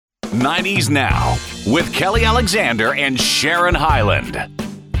90s Now with Kelly Alexander and Sharon Hyland.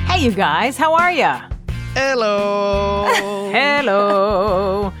 Hey, you guys, how are ya? Hello.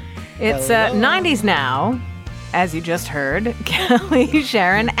 Hello. It's 90s Now, as you just heard. Kelly,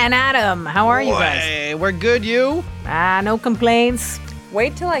 Sharon, and Adam. How are you guys? Hey, we're good, you? No complaints.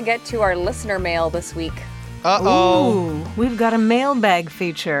 Wait till I get to our listener mail this week. Uh-oh. Ooh, we've got a mailbag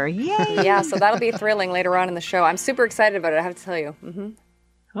feature. Yay. Yeah, so that'll be thrilling later on in the show. I'm super excited about it, I have to tell you. Mm-hmm.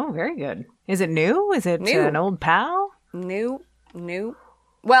 Oh, very good. Is it new? Is it New. an old pal? New.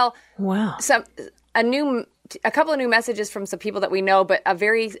 Well, Wow. a couple of new messages from some people that we know, but a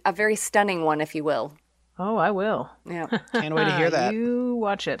very stunning one, if you will. Oh, I will. Yeah. Can't wait to hear that. You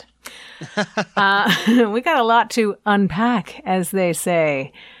watch it. We got a lot to unpack, as they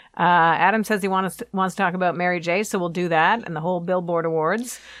say. Adam says he wants to talk about Mary J, so we'll do that and the whole Billboard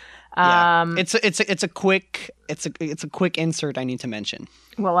Awards. Yeah. It's a quick insert I need to mention.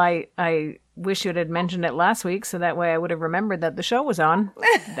 Well, I wish you had mentioned it last week, so that way I would have remembered that the show was on.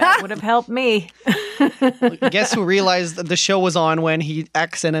 That would have helped me. Guess who realized that the show was on when he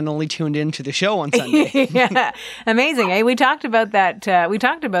accidentally tuned into the show on Sunday? Yeah, amazing. Hey, we talked about that. We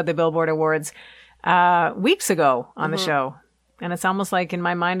talked about the Billboard Awards weeks ago on the show, and it's almost like in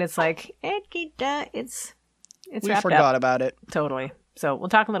my mind, it's like it's We wrapped forgot up. about it. Totally. So we'll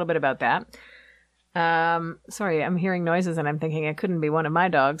talk a little bit about that. Sorry, I'm hearing noises and I'm thinking it couldn't be one of my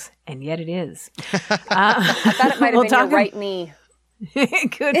dogs, and yet it is. I thought it might have We'll been your talk right knee.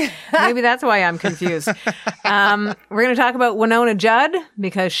 It could. Maybe that's why I'm confused. We're going to talk about Winona Judd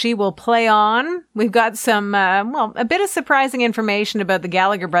because she will play on. We've got some, a bit of surprising information about the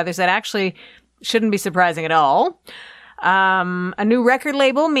Gallagher brothers that actually shouldn't be surprising at all. A new record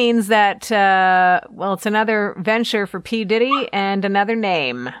label means that, it's another venture for P. Diddy and another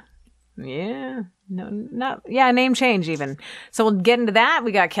name. Yeah. Name change even. So we'll get into that.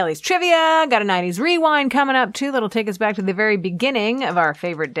 We got Kelly's Trivia, got a 90s Rewind coming up too that'll take us back to the very beginning of our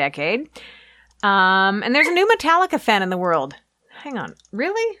favorite decade. And there's a new Metallica fan in the world. Hang on.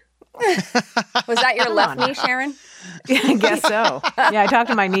 Really? Was that your left knee, Sharon? Yeah, I guess so. Yeah, I talk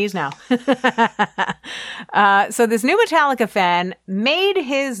to my knees now. So this new Metallica fan made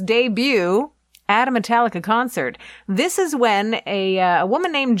his debut at a Metallica concert. This is when a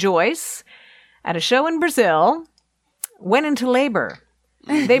woman named Joyce at a show in Brazil went into labor.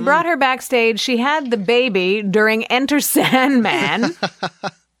 They brought her backstage. She had the baby during Enter Sandman.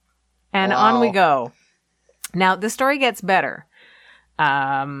 And on we go. Now, the story gets better.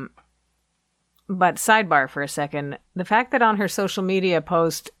 But sidebar for a second, the fact that on her social media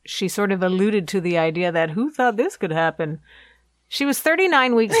post, she sort of alluded to the idea that who thought this could happen? She was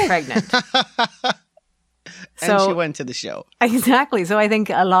 39 weeks pregnant. And she went to the show. Exactly. So I think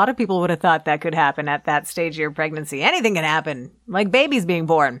a lot of people would have thought that could happen at that stage of your pregnancy. Anything can happen, like babies being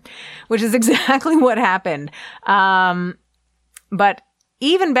born, which is exactly what happened. But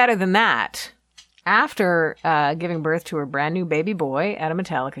even better than that, after giving birth to her brand new baby boy at a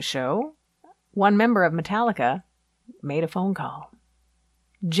Metallica show, one member of Metallica made a phone call.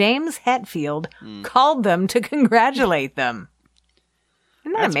 James Hetfield called them to congratulate them.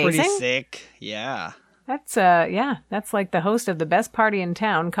 Isn't that amazing? Pretty sick. Yeah. That's that's like the host of the best party in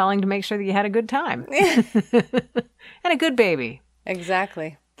town calling to make sure that you had a good time. And a good baby.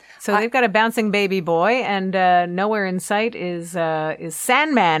 Exactly. So they've got a bouncing baby boy, and nowhere in sight is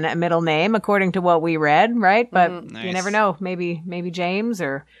Sandman a middle name, according to what we read, right? But Nice. you never know. Maybe James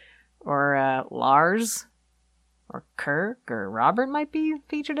or Lars or Kirk or Robert might be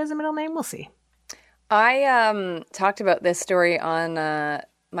featured as a middle name. We'll see. I talked about this story on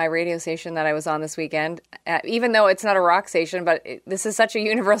my radio station that I was on this weekend, even though it's not a rock station, but this is such a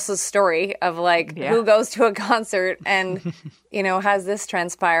universal story of who goes to a concert and, has this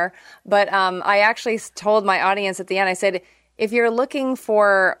transpire. But I actually told my audience at the end, I said, if you're looking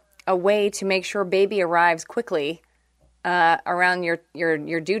for a way to make sure baby arrives quickly around your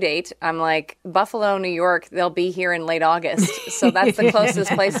due date, I'm like, Buffalo, New York, they'll be here in late August. So that's the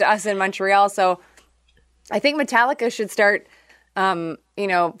closest place to us in Montreal. So I think Metallica should start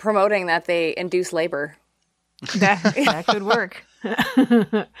promoting that they induce labor. That could work.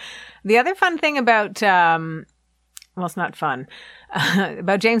 The other fun thing about, it's not fun,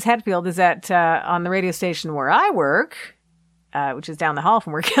 about James Hetfield is that on the radio station where I work, which is down the hall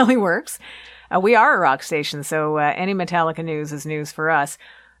from where Kelly works, we are a rock station, so any Metallica news is news for us.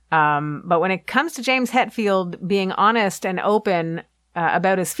 But when it comes to James Hetfield being honest and open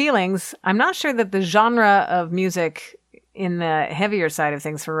about his feelings, I'm not sure that the genre of music in the heavier side of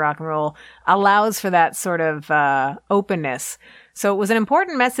things for rock and roll allows for that sort of openness. So it was an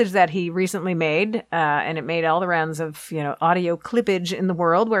important message that he recently made, and it made all the rounds of, audio clippage in the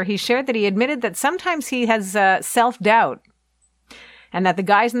world, where he shared that he admitted that sometimes he has self-doubt and that the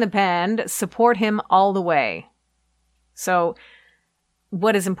guys in the band support him all the way. So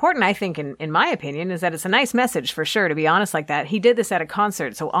what is important, I think, in my opinion, is that it's a nice message for sure, to be honest like that. He did this at a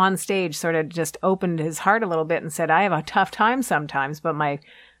concert, so on stage sort of just opened his heart a little bit and said, I have a tough time sometimes, but my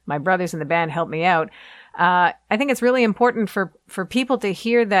brothers in the band help me out. I think it's really important for people to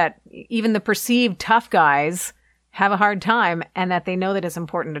hear that even the perceived tough guys have a hard time and that they know that it's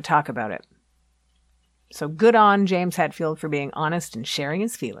important to talk about it. So good on James Hetfield for being honest and sharing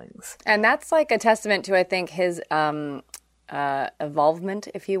his feelings. And that's like a testament to, I think, his evolvement,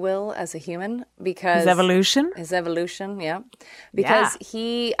 if you will, as a human. Because his evolution? His evolution, yeah. Because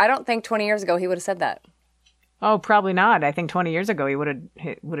I don't think 20 years ago he would have said that. Oh, probably not. I think 20 years ago he would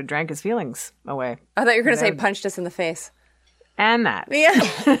have drank his feelings away. I thought you were going to say punched us in the face. And that.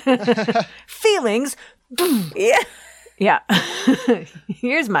 Yeah. Feelings. Yeah. Yeah.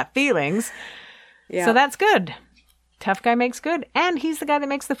 Here's my feelings. Yeah. So that's good. Tough guy makes good. And he's the guy that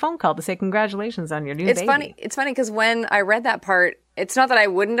makes the phone call to say congratulations on your new baby. It's funny because when I read that part, it's not that I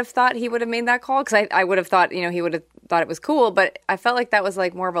wouldn't have thought he would have made that call, because I would have thought, he would have thought it was cool, but I felt like that was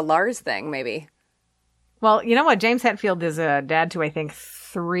like more of a Lars thing, maybe. Well, you know what? James Hetfield is a dad to, I think,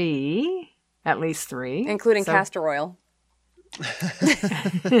 at least three. Including Castor Oil.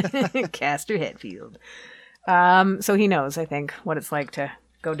 Castor Hetfield. So he knows, I think, what it's like to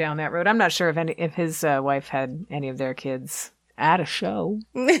go down that road. I'm not sure if his wife had any of their kids at a show.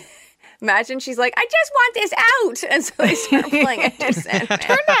 Imagine she's like, I just want this out. And so they start playing it.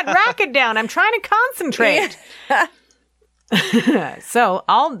 Turn that racket down. I'm trying to concentrate. Yeah. So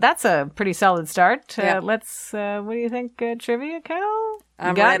that's a pretty solid start. Yeah. Let's, what do you think, trivia, Cal?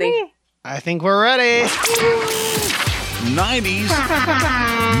 I'm ready. Me? I think we're ready. 90s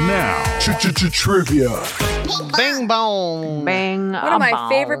now. Trivia. Bing bong. Bang. One of my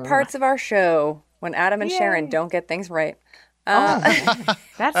favorite parts of our show, when Adam and Sharon don't get things right. That's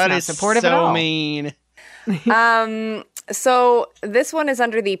That not is supportive at so all. mean. So this one is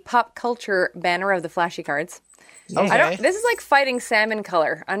under the pop culture banner of the flashy cards. Okay. This is like fighting salmon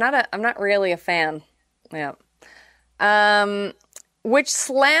color. I'm not really a fan. Yeah. Which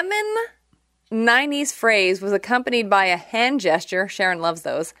slammin' 90s phrase was accompanied by a hand gesture? Sharon loves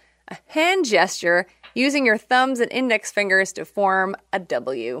those. A hand gesture using your thumbs and index fingers to form a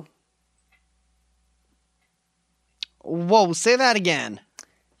W. Whoa, say that again.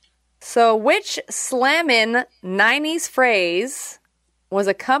 So which slammin' 90s phrase was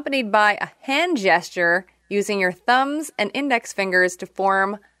accompanied by a hand gesture using your thumbs and index fingers to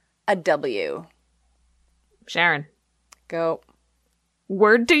form a W? Sharon. Go.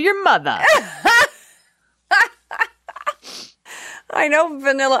 Word to your mother. I know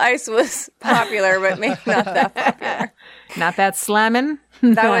Vanilla Ice was popular, but maybe not that popular. Not that slamming.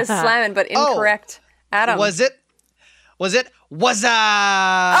 That was slamming, but incorrect. Adam. Was it? Was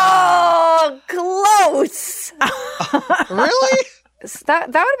Oh, close. Really? That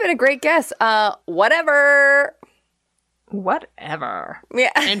would have been a great guess. Whatever. Whatever.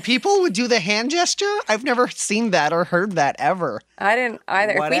 Yeah. And people would do the hand gesture? I've never seen that or heard that ever. I didn't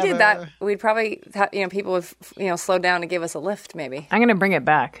either. If we did that, Whatever. we'd probably, people would, slow down to give us a lift, maybe. I'm going to bring it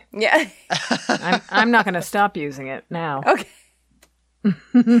back. Yeah. I'm not going to stop using it now. Okay.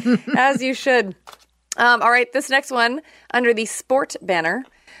 As you should. All right, this next one under the sport banner.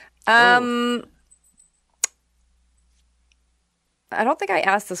 I don't think I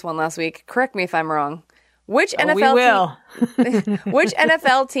asked this one last week. Correct me if I'm wrong. Which We NFL will. which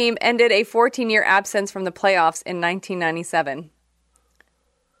NFL team ended a 14-year absence from the playoffs in 1997?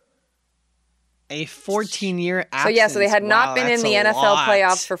 A 14-year absence. So they had not Wow, been in that's the a NFL lot.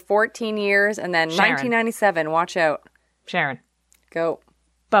 playoffs for 14 years, and then Sharon. 1997. Watch out. Sharon. Go.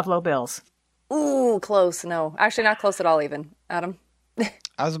 Buffalo Bills. Ooh, close. No, actually, not close at all. Even Adam,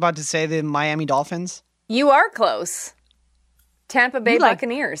 I was about to say the Miami Dolphins. you are close. Tampa Bay You like-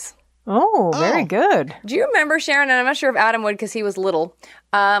 Buccaneers. Oh, very good. Do you remember, Sharon? And I'm not sure if Adam would because he was little.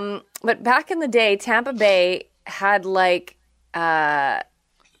 But back in the day, Tampa Bay had like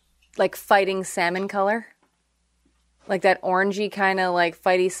fighting salmon color, like that orangey kind of like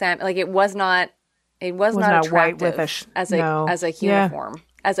fighty salmon. Like it was not not attractive white with as no. a Yeah. uniform.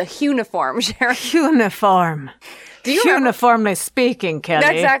 As a uniform, Sharon. Uniform. Do you remember? Uniformly speaking, Kelly.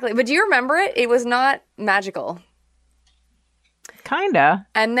 Exactly. But do you remember it? It was not magical. Kinda.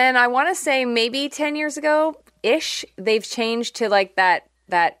 And then I want to say maybe 10 years ago-ish, they've changed to like that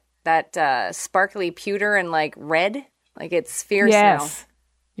sparkly pewter and like red. Like it's fierce now. Yes.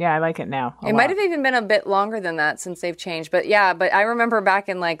 Yeah, I like it now. It might have even been a bit longer than that since they've changed. But yeah, but I remember back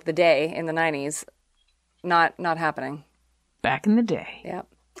in like the day in the 90s, not happening. Back in the day. Yep.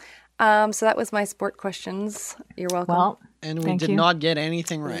 So that was my sport questions. You're welcome. Well, And we thank did you. not get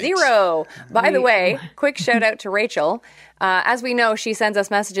anything right. 0. By the way, quick shout out to Rachel. As we know, she sends us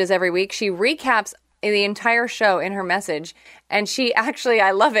messages every week. She recaps the entire show in her message. And she actually,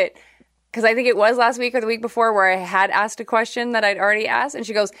 I love it, because I think it was last week or the week before where I had asked a question that I'd already asked. And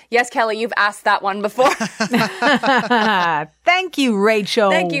she goes, yes, Kelly, you've asked that one before. Thank you, Rachel.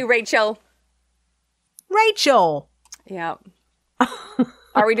 Thank you, Rachel. Rachel. Yeah.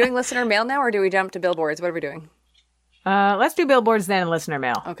 Are we doing listener mail now or do we jump to billboards? What are we doing? Let's do billboards then and listener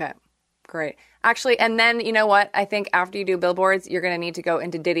mail. Okay, great. Actually, and then you know what? I think after you do billboards, you're going to need to go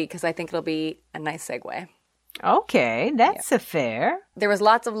into Diddy because I think it'll be a nice segue. Okay, that's a fair. There was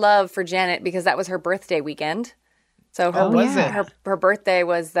lots of love for Janet because that was her birthday weekend. So her, was it? her birthday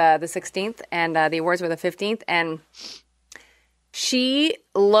was the 16th and the awards were the 15th. And she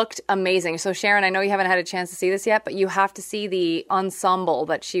looked amazing. So Sharon, I know you haven't had a chance to see this yet, but you have to see the ensemble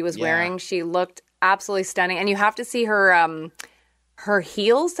that she was wearing. She looked absolutely stunning. And you have to see her her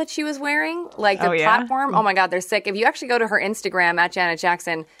heels that she was wearing, like the platform. Oh my God, they're sick. If you actually go to her Instagram at Janet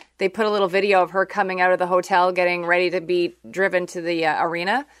Jackson, they put a little video of her coming out of the hotel, getting ready to be driven to the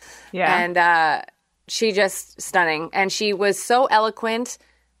arena. Yeah. And she just stunning. And she was so eloquent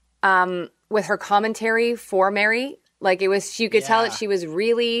with her commentary for Mary. Like it was, you could tell that she was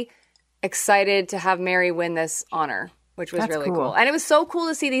really excited to have Mary win this honor, which was really cool. And it was so cool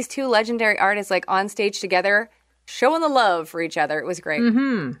to see these two legendary artists like on stage together, showing the love for each other. It was great.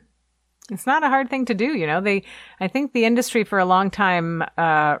 Mm-hmm. It's not a hard thing to do, you know. I think the industry for a long time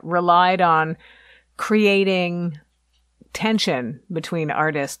relied on creating tension between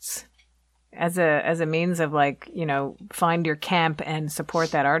artists as a means of like, you know, find your camp and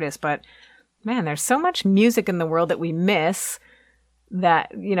support that artist. But man, there's so much music in the world that we miss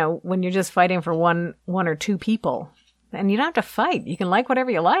that, you know, when you're just fighting for one or two people, and you don't have to fight. You can like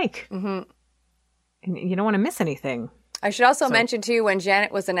whatever you like. Mm-hmm. And you don't want to miss anything. I should also mention too, when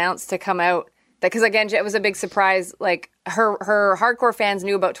Janet was announced to come out, because again, it was a big surprise. Like her hardcore fans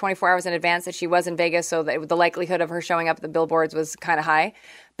knew about 24 hours in advance that she was in Vegas, so that the likelihood of her showing up at the billboards was kind of high.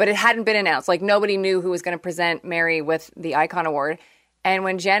 But it hadn't been announced. Like nobody knew who was going to present Mary with the Icon Award. And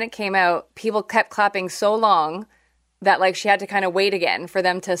when Janet came out, people kept clapping so long that like she had to kind of wait again for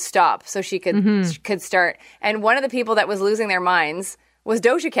them to stop so she could start. And one of the people that was losing their minds was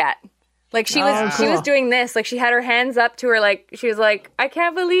Doja Cat. Like she was doing this, like she had her hands up to her, like she was like, I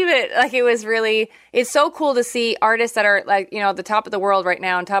can't believe it. Like it was really, it's so cool to see artists that are like, you know, at the top of the world right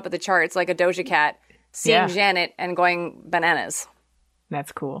now, on top of the charts, like a Doja Cat, seeing Janet and going bananas.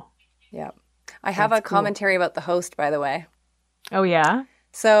 That's cool. Yeah. I have a commentary about the host, by the way. Oh, yeah?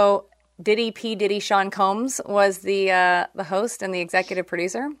 So Diddy P. Diddy Sean Combs was the host and the executive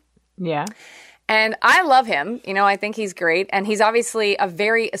producer. Yeah. And I love him. You know, I think he's great. And he's obviously a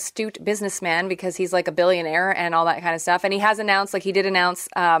very astute businessman because he's like a billionaire and all that kind of stuff. And he has announced, like he did announce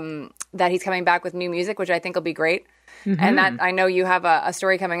that he's coming back with new music, which I think will be great. Mm-hmm. And that I know you have a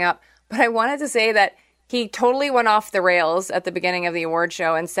story coming up. But I wanted to say that he totally went off the rails at the beginning of the award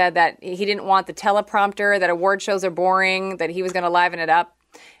show and said that he didn't want the teleprompter, that award shows are boring, that he was going to liven it up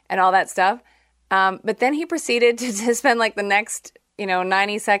and all that stuff. But then he proceeded to spend like the next,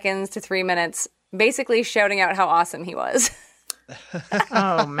 90 seconds to 3 minutes basically shouting out how awesome he was.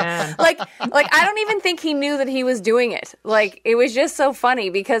 Oh, man. Like I don't even think he knew that he was doing it. Like, it was just so funny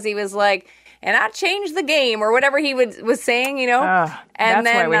because he was like, and I changed the game or whatever he was saying, and that's then,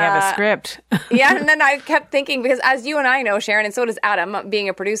 why we have a script. Yeah, and then I kept thinking, because as you and I know, Sharon, and so does Adam, being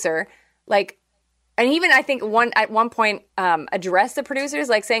a producer, like, and even I think at one point addressed the producers,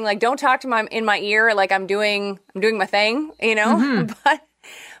 like saying, like, don't talk to me in my ear, like I'm doing my thing, Mm-hmm.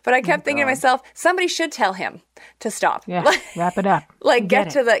 But I kept thinking to myself, somebody should tell him to stop. Yeah, wrap it up. Like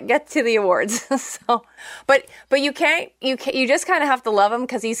get to the awards. So, but you just kind of have to love him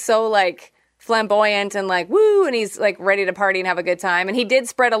because he's so like flamboyant and like woo, and he's like ready to party and have a good time. And he did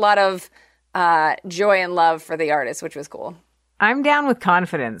spread a lot of joy and love for the artist, which was cool. I'm down with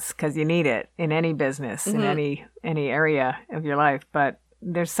confidence because you need it in any business, in any area of your life. But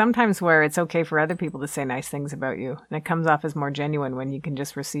there's sometimes where it's okay for other people to say nice things about you. And it comes off as more genuine when you can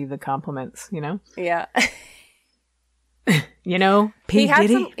just receive the compliments, Yeah. P.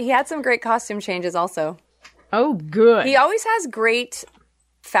 Diddy? He had some great costume changes also. Oh, good. He always has great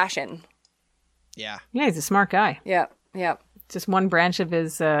fashion. Yeah. Yeah, he's a smart guy. Yeah. Just one branch of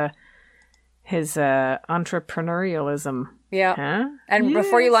his entrepreneurialism Yeah. Huh? And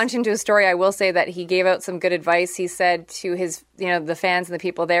before you launch into a story, I will say that he gave out some good advice. He said to his, the fans and the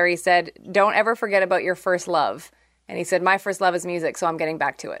people there, he said, don't ever forget about your first love. And he said, my first love is music, so I'm getting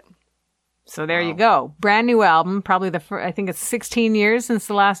back to it. So there you go. Brand new album, probably I think it's 16 years since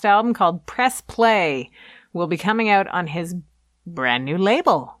the last album, called Press Play, will be coming out on his brand new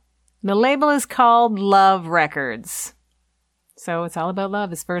label. The label is called Love Records. So it's all about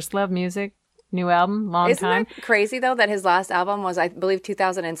love. His first love music. New album, long time. Isn't that crazy, though, that his last album was, I believe,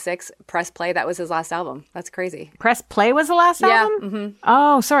 2006, Press Play? That was his last album. That's crazy. Press Play was the last album? Mm-hmm.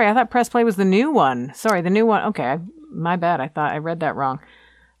 Oh, sorry. I thought Press Play was the new one. Sorry, the new one. Okay, my bad. I thought I read that wrong.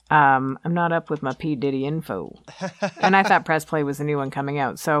 I'm not up with my P. Diddy info. And I thought Press Play was the new one coming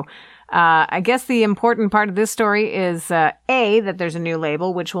out. So I guess the important part of this story is, A, that there's a new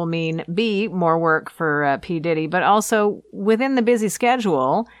label, which will mean, B, more work for P. Diddy. But also, within the busy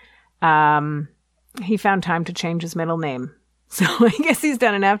schedule... he found time to change his middle name. So I guess he's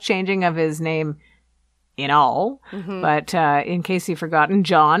done enough changing of his name in all. Mm-hmm. But in case you've forgotten,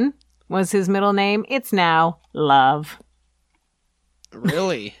 John was his middle name. It's now Love.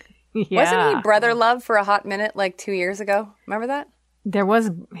 Really? Yeah. Wasn't he Brother Love for a hot minute like 2 years ago? Remember that? There was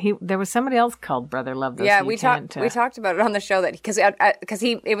somebody else called Brother Love. Though, yeah, so we talked about it on the show that because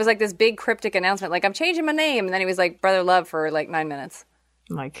it was like this big cryptic announcement, like I'm changing my name, and then he was like Brother Love for like 9 minutes.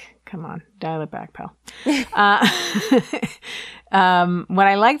 Like, come on, dial it back, pal. What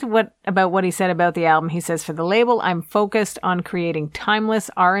I liked about what he said about the album, he says, for the label, I'm focused on creating timeless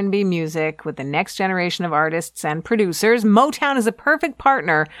R&B music with the next generation of artists and producers. Motown is a perfect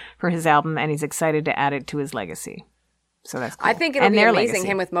partner for his album, and he's excited to add it to his legacy. So that's cool. I think it'll be amazing,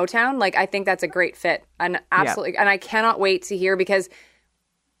 him with Motown. Like, I think that's a great fit. And absolutely. And I cannot wait to hear because,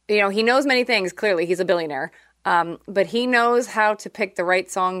 he knows many things. Clearly, he's a billionaire. But he knows how to pick the right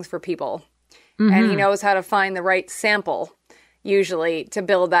songs for people. Mm-hmm. And he knows how to find the right sample, usually, to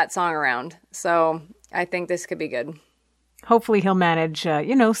build that song around. So I think this could be good. Hopefully he'll manage,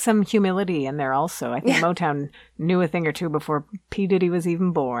 some humility in there also. I think Motown knew a thing or two before P. Diddy was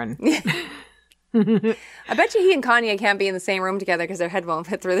even born. I bet you he and Kanye can't be in the same room together because their head won't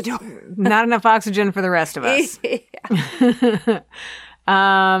fit through the door. Not enough oxygen for the rest of us.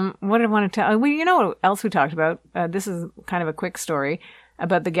 What did I want to tell? Well, you know what else we talked about? This is kind of a quick story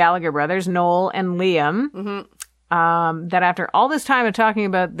about the Gallagher brothers, Noel and Liam. Mm-hmm. That after all this time of talking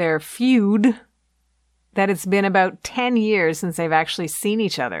about their feud, that it's been about 10 years since they've actually seen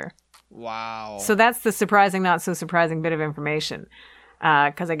each other. Wow. So that's the surprising, not so surprising bit of information.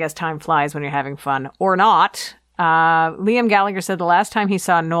 Because I guess time flies when you're having fun, or not. Liam Gallagher said the last time he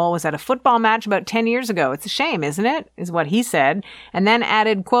saw Noel was at a football match about 10 years ago. It's a shame, isn't it? Is what he said. And then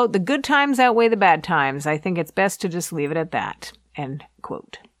added, quote, the good times outweigh the bad times. I think it's best to just leave it at that, end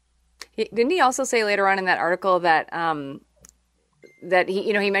quote. Didn't he also say later on in that article that that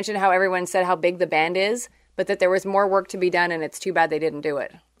he mentioned how everyone said how big the band is, but that there was more work to be done and it's too bad they didn't do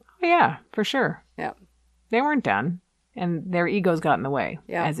it. Oh, yeah, for sure. Yeah. They weren't done. And their egos got in the way,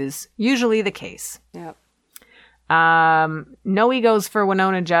 as is usually the case. Yeah. No egos for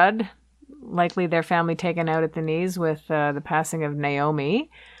Wynonna Judd. Likely their family taken out at the knees with the passing of Naomi.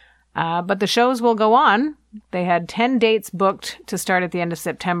 But the shows will go on. They had 10 dates booked to start at the end of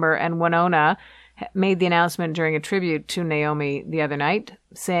September, and Wynonna made the announcement during a tribute to Naomi the other night,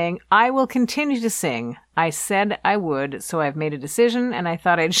 saying, I will continue to sing. I said I would, so I've made a decision, and I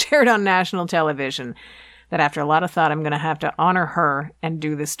thought I'd share it on national television. That after a lot of thought, I'm going to have to honor her and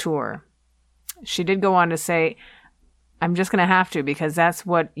do this tour. She did go on to say, I'm just going to have to because that's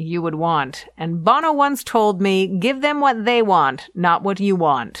what you would want. And Bono once told me, give them what they want, not what you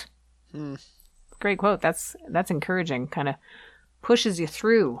want. Great quote. That's encouraging. Kind of pushes you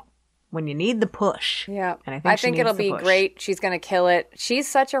through when you need the push. Yeah. And I think it'll be great. She's going to kill it. She's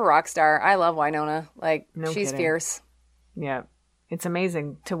such a rock star. I love Wynonna. She's kidding. Fierce. Yeah. It's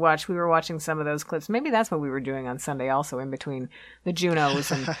amazing to watch. We were watching some of those clips. Maybe that's what we were doing on Sunday also in between the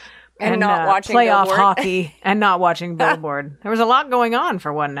Junos and not watching playoff Billboard. hockey and not watching Billboard. There was a lot going on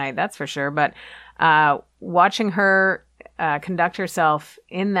for one night, that's for sure. But watching her conduct herself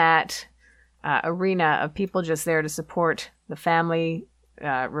in that arena of people just there to support the family,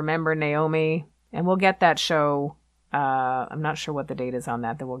 remember Naomi, and we'll get that show. I'm not sure what the date is on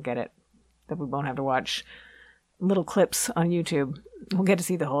that we'll get it, that we won't have to watch little clips on YouTube. We'll get to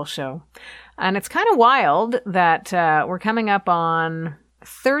see the whole show. And it's kind of wild that we're coming up on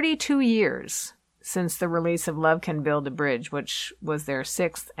 32 years since the release of Love Can Build a Bridge, which was their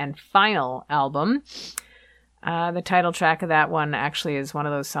 6th and final album. The title track of that one actually is one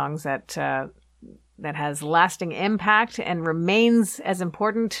of those songs that has lasting impact and remains as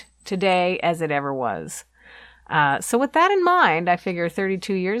important today as it ever was. So with that in mind, I figure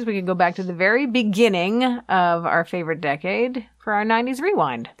 32 years, we could go back to the very beginning of our favorite decade for our 90s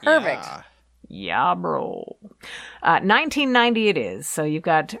rewind. Perfect. Yeah, bro. 1990 it is. So you've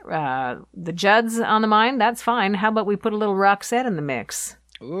got the Judds on the mind. That's fine. How about we put a little Roxette in the mix?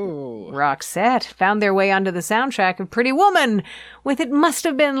 Ooh. Roxette found their way onto the soundtrack of Pretty Woman with It Must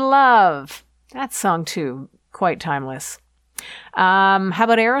Have Been Love. That song, too, quite timeless. How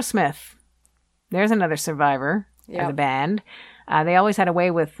about Aerosmith? There's another survivor of the band. They always had a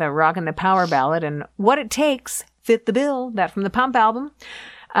way with rocking the power ballad, and What It Takes fit the bill, that from the Pump album.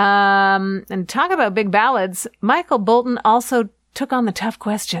 And talk about big ballads, Michael Bolton also took on the tough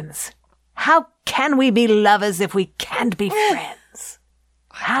questions. How can we be lovers if we can't be friends?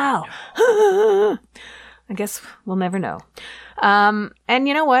 How? I guess we'll never know. And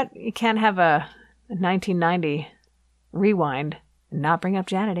you know what? You can't have a 1990 rewind and not bring up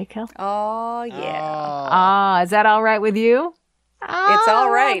Janet, eh, Kel? Oh, yeah. Is that all right with you? It's all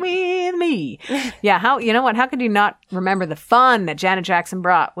right. With me. Yeah, you know what? How could you not remember the fun that Janet Jackson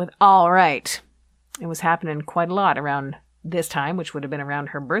brought with All Right? It was happening quite a lot around this time, which would have been around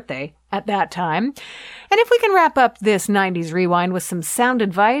her birthday at that time. And if we can wrap up this 90s rewind with some sound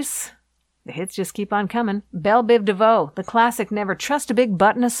advice, the hits just keep on coming. Belle Biv DeVoe, the classic Never Trust a Big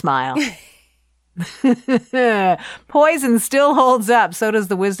Butt and a Smile. Poison still holds up. So does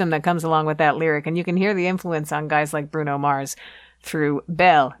the wisdom that comes along with that lyric. And you can hear the influence on guys like Bruno Mars through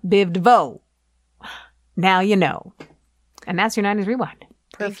Belle Biv DeVoe. Now you know. And that's your 90s rewind.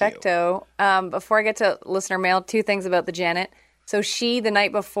 Perfecto. Before I get to listener mail, 2 things about the Janet. So the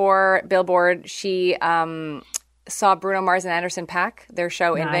night before Billboard, she saw Bruno Mars and Anderson .Paak, their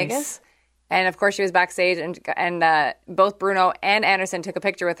show in Vegas. And of course, she was backstage, and both Bruno and Anderson took a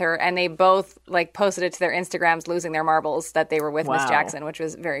picture with her, and they both posted it to their Instagrams, losing their marbles that they were with Miss Jackson, which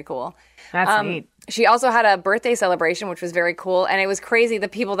was very cool. That's neat. She also had a birthday celebration, which was very cool, and it was crazy. The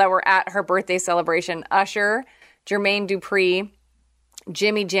people that were at her birthday celebration: Usher, Jermaine Dupri,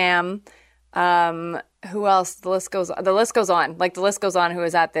 Jimmy Jam. Who else? The list goes on. The list goes on. Who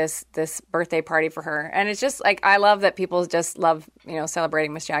was at this birthday party for her, and it's just I love that people just love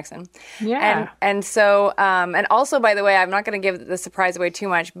celebrating Miss Jackson. Yeah. And so and also, by the way, I'm not going to give the surprise away too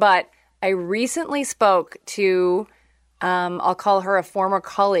much, but I recently spoke to I'll call her a former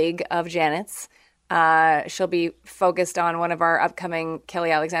colleague of Janet's. She'll be focused on one of our upcoming Kelly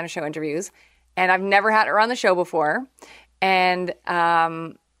Alexander Show interviews, and I've never had her on the show before, and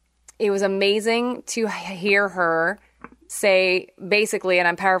it was amazing to hear her say, basically, and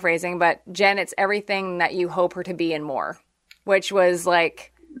I'm paraphrasing, but Janet's everything that you hope her to be and more, which was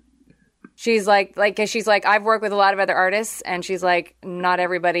she's like, I've worked with a lot of other artists, and she's like, not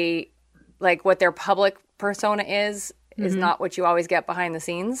everybody, what their public persona is not what you always get behind the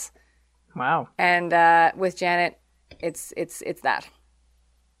scenes. Wow. And with Janet, it's that.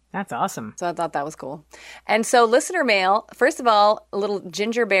 That's awesome. So I thought that was cool. And so listener mail, first of all, a little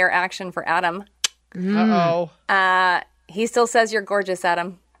ginger bear action for Adam. Uh-oh. He still says you're gorgeous,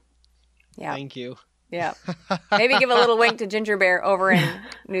 Adam. Yeah. Thank you. Yeah. Maybe give a little wink to Ginger Bear over in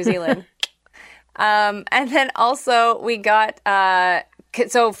New Zealand. And then also we got,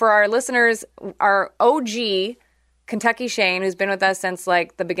 so for our listeners, our OG, Kentucky Shane, who's been with us since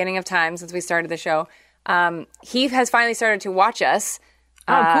the beginning of time, since we started the show, he has finally started to watch us.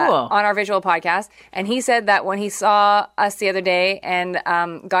 Cool. On our visual podcast. And he said that when he saw us the other day and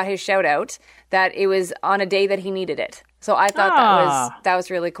got his shout out, that it was on a day that he needed it. So I thought that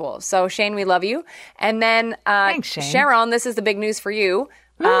was really cool. So Shane, we love you. And then thanks, Shane. Sharon, this is the big news for you.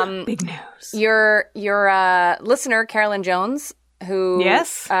 Big news. Your listener, Carolyn Jones, who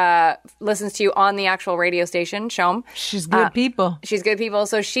listens to you on the actual radio station, Shom. She's good people. She's good people.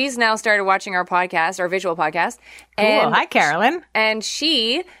 So she's now started watching our podcast, our visual podcast. Cool. And, hi, Carolyn. And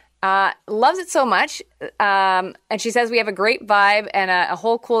she loves it so much. And she says we have a great vibe and a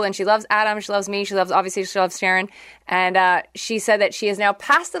whole cool, and she loves Adam, she loves me, she loves Sharon. And she said that she has now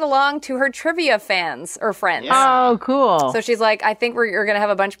passed it along to her trivia fans or friends. Yeah. Oh, cool. So she's like, I think you're going to have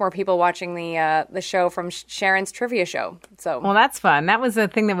a bunch more people watching the show from Sharon's trivia show. So well, that's fun. That was a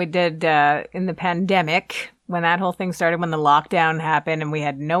thing that we did in the pandemic when that whole thing started, when the lockdown happened and we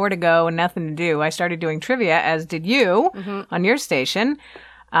had nowhere to go and nothing to do. I started doing trivia, as did you, on your station.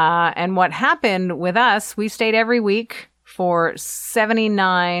 And what happened with us, we stayed every week for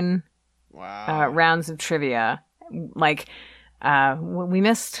 79 rounds of trivia. We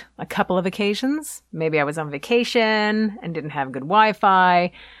missed a couple of occasions. Maybe I was on vacation and didn't have good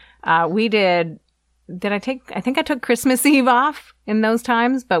Wi-Fi. We did I think I took Christmas Eve off in those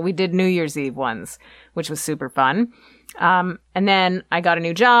times, but we did New Year's Eve ones, which was super fun. And then I got a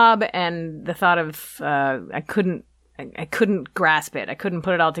new job, and the thought of, I couldn't grasp it. I couldn't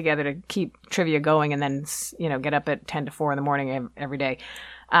put it all together to keep trivia going and then, get up at 10 to 4 in the morning every day.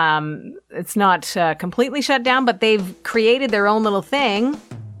 It's not completely shut down, but they've created their own little thing,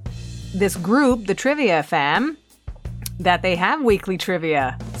 this group, the Trivia Fam, that they have weekly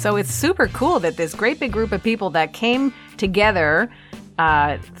trivia. So it's super cool that this great big group of people that came together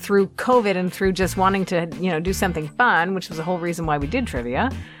through COVID and through just wanting to, do something fun, which was the whole reason why we did trivia,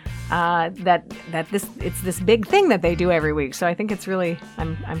 it's this big thing that they do every week. So I think it's really,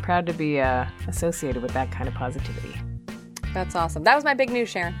 I'm proud to be associated with that kind of positivity. That's awesome. That was my big news,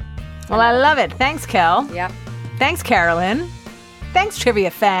 Sharon. Well, I love it. Thanks, Kel. Yep. Thanks, Carolyn. Thanks, Trivia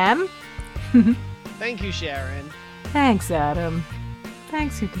Fam. Thank you, Sharon. Thanks, Adam.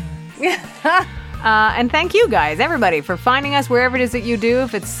 Thanks, you guys. And thank you guys, everybody, for finding us wherever it is that you do.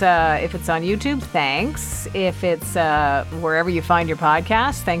 If it's on YouTube, thanks. If it's wherever you find your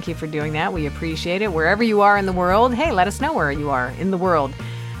podcast, thank you for doing that. We appreciate it. Wherever you are in the world, hey, let us know where you are in the world.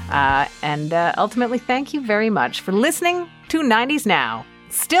 And ultimately, thank you very much for listening to 90s Now.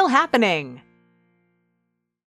 Still happening.